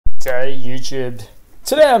Day YouTube.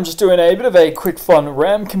 Today I'm just doing a bit of a quick fun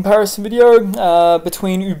RAM comparison video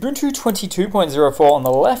between Ubuntu 22.04 on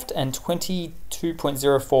the left and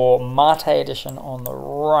 22.04 Mate Edition on the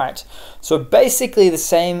right. So basically the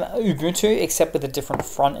same Ubuntu except with a different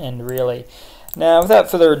front end really. Now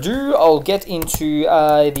without further ado, I'll get into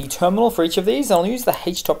the terminal for each of these. I'll use the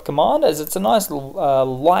htop command as it's a nice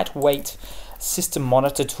lightweight system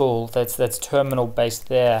monitor tool that's terminal based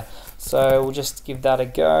there. So we'll just give that a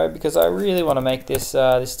go because I really want to make this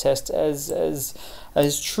this test as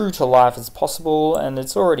true to life as possible, and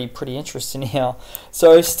it's already pretty interesting here.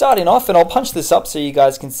 So starting off, and I'll punch this up so you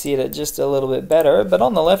guys can see it just a little bit better, but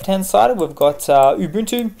on the left hand side we've got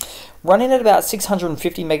Ubuntu running at about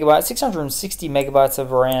 650 megabytes, 660 megabytes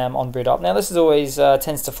of RAM on boot up. Now this is always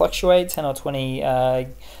tends to fluctuate, 10 or 20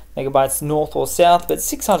 megabytes north or south, but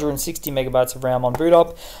 660 megabytes of RAM on boot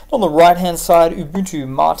up. On the right hand side, Ubuntu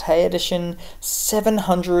Mate Edition,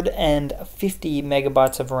 750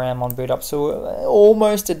 megabytes of RAM on boot up, so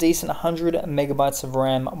almost a decent 100 megabytes of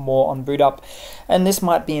RAM more on boot up. And this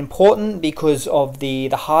might be important because of the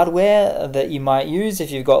hardware that you might use.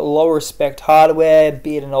 If you've got lower spec hardware,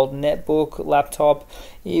 be it an old netbook, laptop,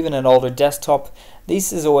 even an older desktop,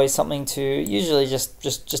 this is always something to usually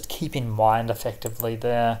just keep in mind effectively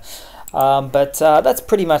there. But that's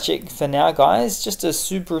pretty much it for now, guys. Just a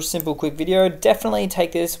super simple quick video. Definitely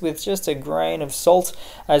take this with just a grain of salt,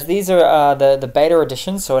 as these are the beta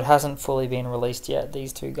editions, so it hasn't fully been released yet,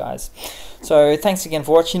 these two guys. So thanks again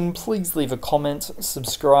for watching. Please leave a comment,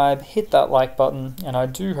 subscribe, hit that like button, and I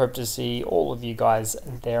do hope to see all of you guys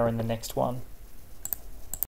there in the next one.